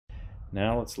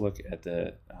Now let's look at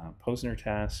the Posner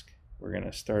task. We're going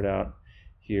to start out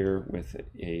here with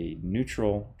a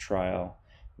neutral trial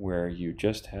where you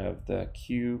just have the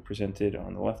Q presented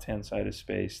on the left-hand side of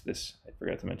space. This, I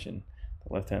forgot to mention,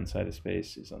 the left-hand side of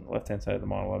space is on the left-hand side of the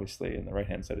model, obviously, and the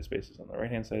right-hand side of space is on the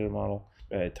right-hand side of the model.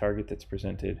 A target that's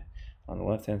presented on the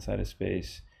left-hand side of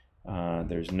space.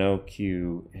 There's no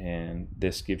Q, and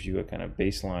this gives you a kind of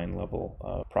baseline level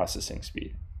of processing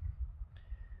speed.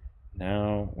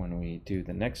 Now, when we do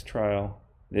the next trial,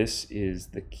 this is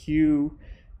the Q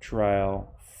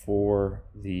trial for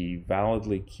the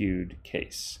validly queued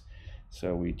case.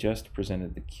 So we just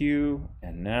presented the Q,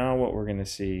 and now what we're going to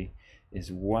see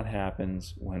is what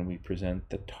happens when we present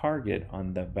the target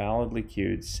on the validly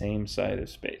queued same side of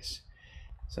space.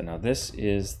 So now this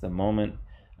is the moment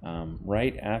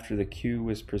right after the Q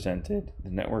was presented. The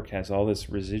network has all this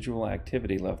residual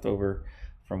activity left over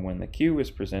from when the Q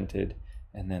was presented,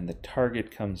 and then the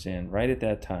target comes in right at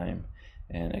that time,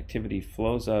 and activity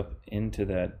flows up into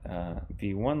that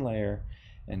V1 layer.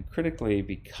 And critically,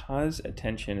 because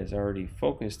attention is already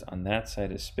focused on that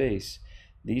side of space,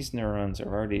 these neurons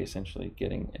are already essentially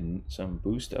getting some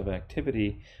boost of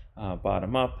activity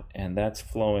bottom up, and that's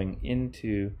flowing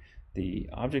into the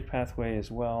object pathway as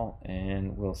well.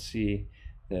 And we'll see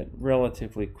that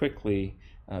relatively quickly,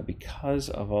 because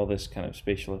of all this kind of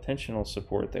spatial attentional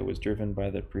support that was driven by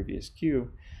the previous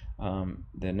Q,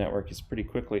 the network is pretty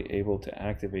quickly able to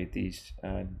activate these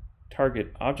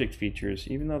target object features.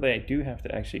 Even though they do have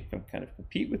to actually kind of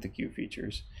compete with the Q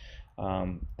features,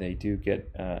 they do get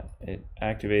it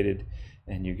activated,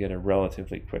 and you get a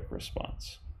relatively quick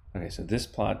response. Okay, so this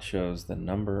plot shows the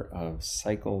number of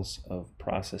cycles of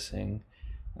processing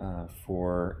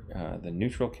for the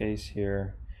neutral case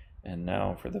here, and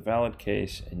now for the valid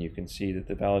case. And you can see that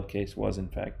the valid case was in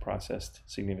fact processed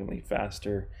significantly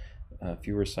faster,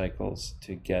 fewer cycles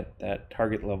to get that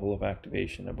target level of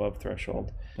activation above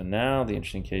threshold. So now the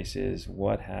interesting case is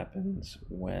what happens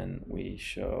when we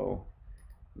show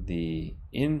the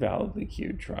invalidly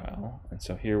queued trial. And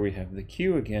so here we have the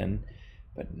Q again,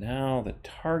 but now the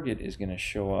target is going to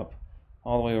show up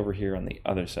all the way over here on the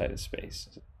other side of space.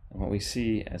 And what we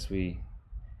see as we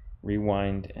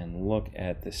rewind and look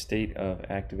at the state of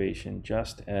activation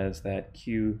just as that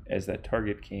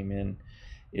target came in,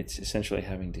 it's essentially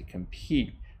having to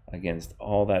compete against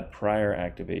all that prior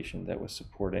activation that was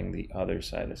supporting the other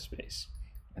side of space.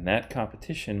 And that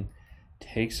competition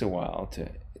takes a while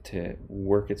to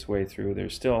work its way through.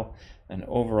 There's still an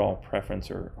overall preference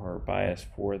or bias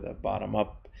for the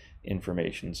bottom-up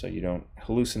information, so you don't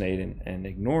hallucinate and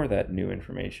ignore that new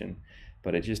information,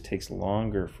 but it just takes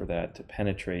longer for that to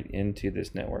penetrate into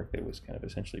this network that was kind of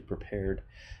essentially prepared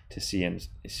to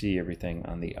see everything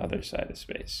on the other side of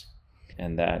space.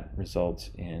 And that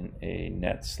results in a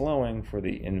net slowing for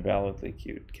the invalidly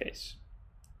queued case.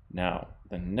 Now,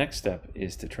 the next step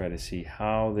is to try to see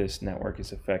how this network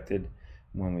is affected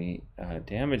when we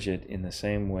damage it in the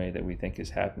same way that we think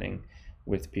is happening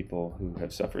with people who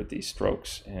have suffered these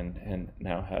strokes and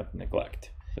now have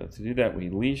neglect. So to do that, we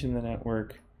lesion the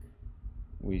network.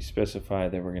 We specify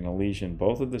that we're going to lesion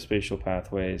both of the spatial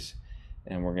pathways,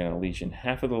 and we're going to lesion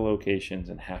half of the locations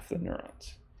and half the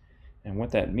neurons. And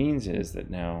what that means is that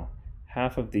now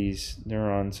half of these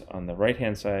neurons on the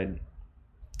right-hand side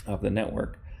of the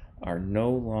network are no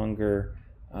longer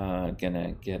going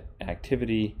to get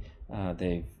activity.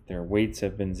 Their weights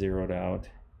have been zeroed out.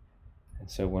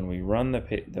 And so when we run the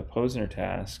Posner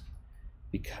task,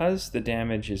 because the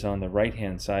damage is on the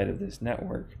right-hand side of this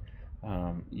network,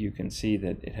 you can see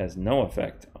that it has no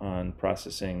effect on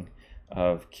processing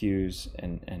of cues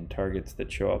and targets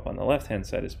that show up on the left-hand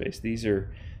side of space. These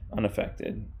are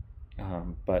unaffected.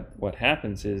 But what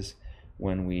happens is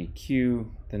when we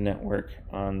cue the network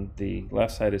on the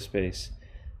left side of space,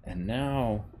 and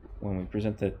now when we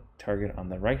present the target on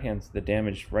the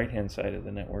damaged right-hand side of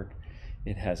the network,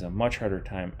 it has a much harder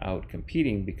time out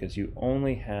competing because you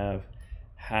only have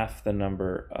half the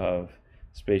number of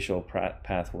spatial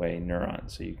pathway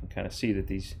neurons. So you can kind of see that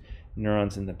these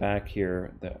neurons in the back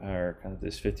here that are kind of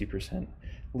this 50%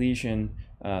 lesion,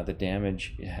 the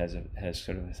damage has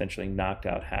sort of essentially knocked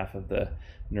out half of the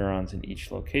neurons in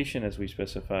each location as we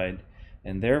specified,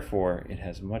 and therefore it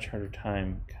has a much harder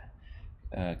time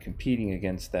competing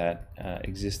against that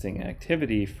existing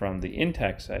activity from the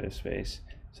intact side of space.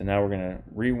 So now we're going to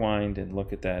rewind and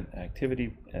look at that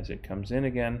activity as it comes in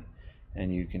again,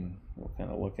 and we'll kind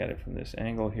of look at it from this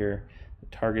angle here. The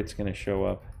target's going to show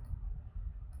up,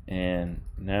 and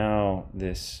now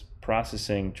this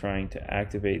processing trying to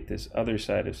activate this other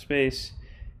side of space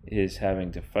is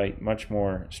having to fight much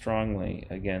more strongly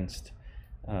against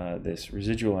this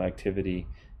residual activity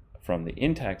from the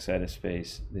intact side of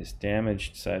space, this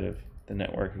damaged side of the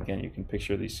network, again, you can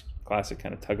picture these classic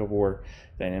kind of tug-of-war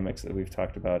dynamics that we've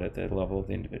talked about at the level of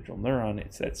the individual neuron.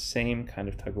 It's that same kind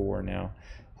of tug-of-war now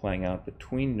playing out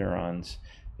between neurons,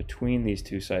 between these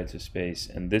two sides of space,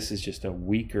 and this is just a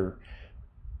weaker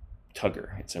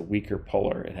tugger. It's a weaker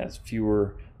puller. It has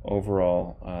fewer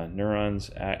overall neurons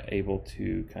able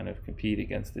to kind of compete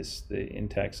against the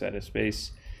intact side of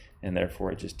space, and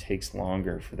therefore it just takes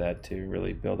longer for that to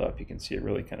really build up. You can see it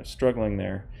really kind of struggling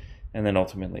there, and then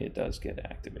ultimately it does get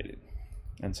activated.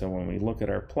 And so when we look at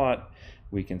our plot,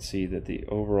 we can see that the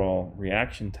overall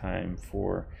reaction time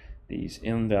for these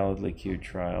invalidly cued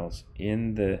trials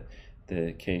in the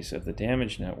case of the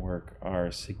damaged network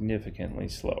are significantly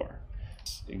slower,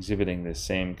 exhibiting the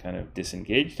same kind of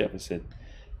disengaged deficit,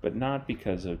 but not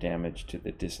because of damage to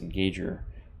the disengager,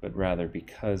 but rather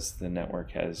because the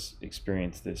network has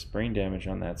experienced this brain damage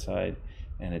on that side,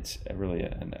 and it's really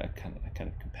a kind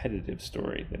of competitive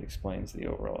story that explains the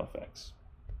overall effects.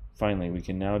 Finally, we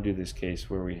can now do this case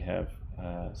where we have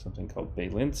something called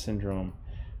Balint syndrome,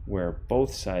 where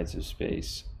both sides of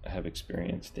space have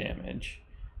experienced damage,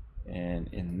 and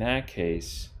in that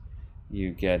case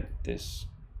you get this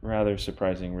rather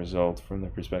surprising result from the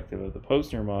perspective of the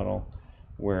Posner model,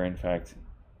 where in fact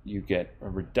you get a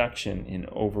reduction in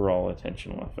overall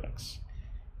attentional effects.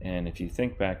 And if you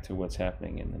think back to what's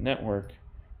happening in the network,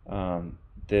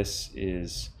 this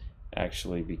is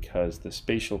actually because the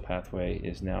spatial pathway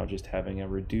is now just having a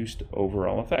reduced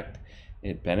overall effect.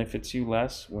 It benefits you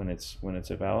less when it's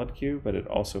a valid cue, but it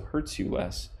also hurts you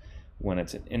less when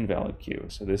it's an invalid cue.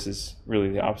 So this is really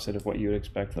the opposite of what you would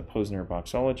expect the Posner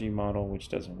boxology model, which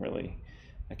doesn't really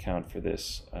account for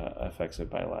this effects of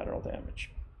bilateral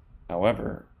damage.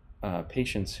 However,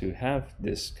 patients who have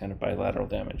this kind of bilateral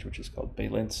damage, which is called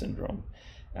Balint syndrome,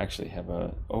 actually have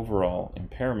an overall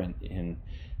impairment in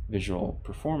visual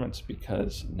performance,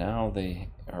 because now they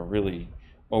are really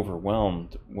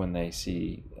overwhelmed when they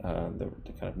see the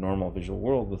kind of normal visual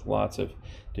world with lots of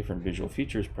different visual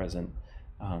features present.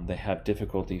 They have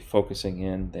difficulty focusing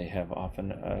in. They have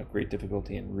often great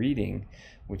difficulty in reading,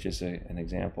 which is an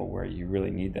example where you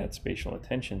really need that spatial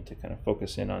attention to kind of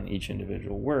focus in on each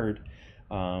individual word.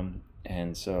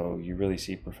 And so you really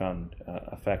see profound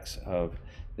effects of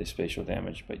this spatial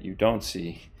damage, but you don't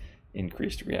see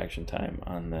increased reaction time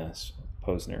on this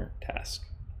Posner task.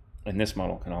 And this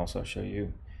model can also show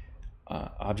you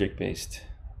object-based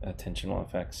attentional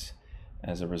effects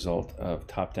as a result of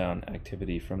top-down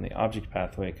activity from the object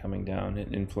pathway coming down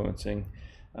and influencing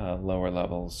lower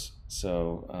levels.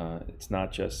 So it's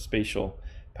not just spatial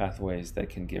pathways that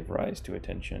can give rise to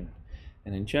attention.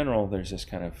 And in general, there's this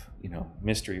kind of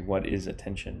mystery: what is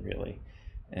attention really?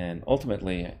 And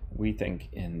ultimately, we think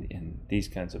in these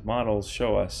kinds of models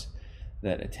show us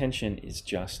that attention is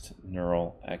just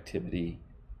neural activity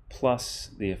plus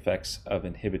the effects of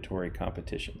inhibitory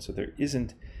competition. So there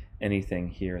isn't anything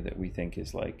here that we think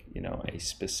is like a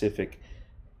specific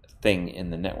thing in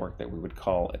the network that we would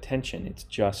call attention. It's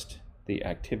just the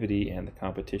activity and the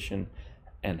competition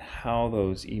and how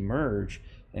those emerge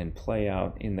and play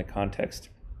out in the context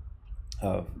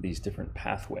of these different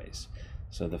pathways.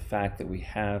 So the fact that we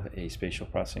have a spatial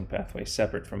processing pathway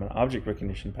separate from an object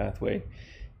recognition pathway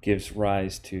gives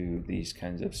rise to these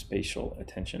kinds of spatial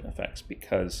attention effects,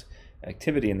 because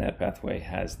activity in that pathway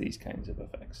has these kinds of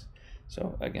effects.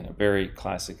 So again, a very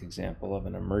classic example of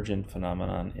an emergent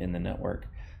phenomenon in the network,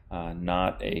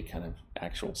 not a kind of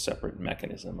actual separate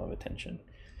mechanism of attention.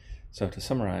 So to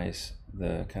summarize,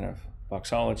 the kind of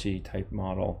boxology type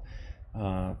model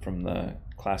from the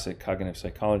classic cognitive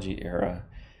psychology era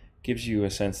gives you a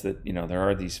sense that there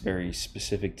are these very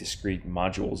specific discrete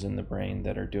modules in the brain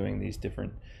that are doing these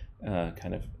different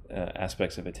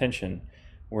aspects of attention,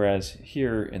 whereas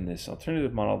here in this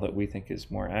alternative model that we think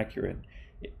is more accurate,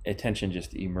 attention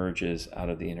just emerges out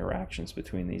of the interactions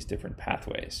between these different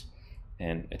pathways,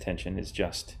 and attention is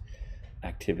just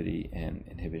activity and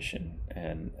inhibition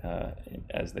and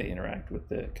as they interact with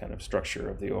the kind of structure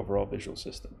of the overall visual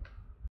system.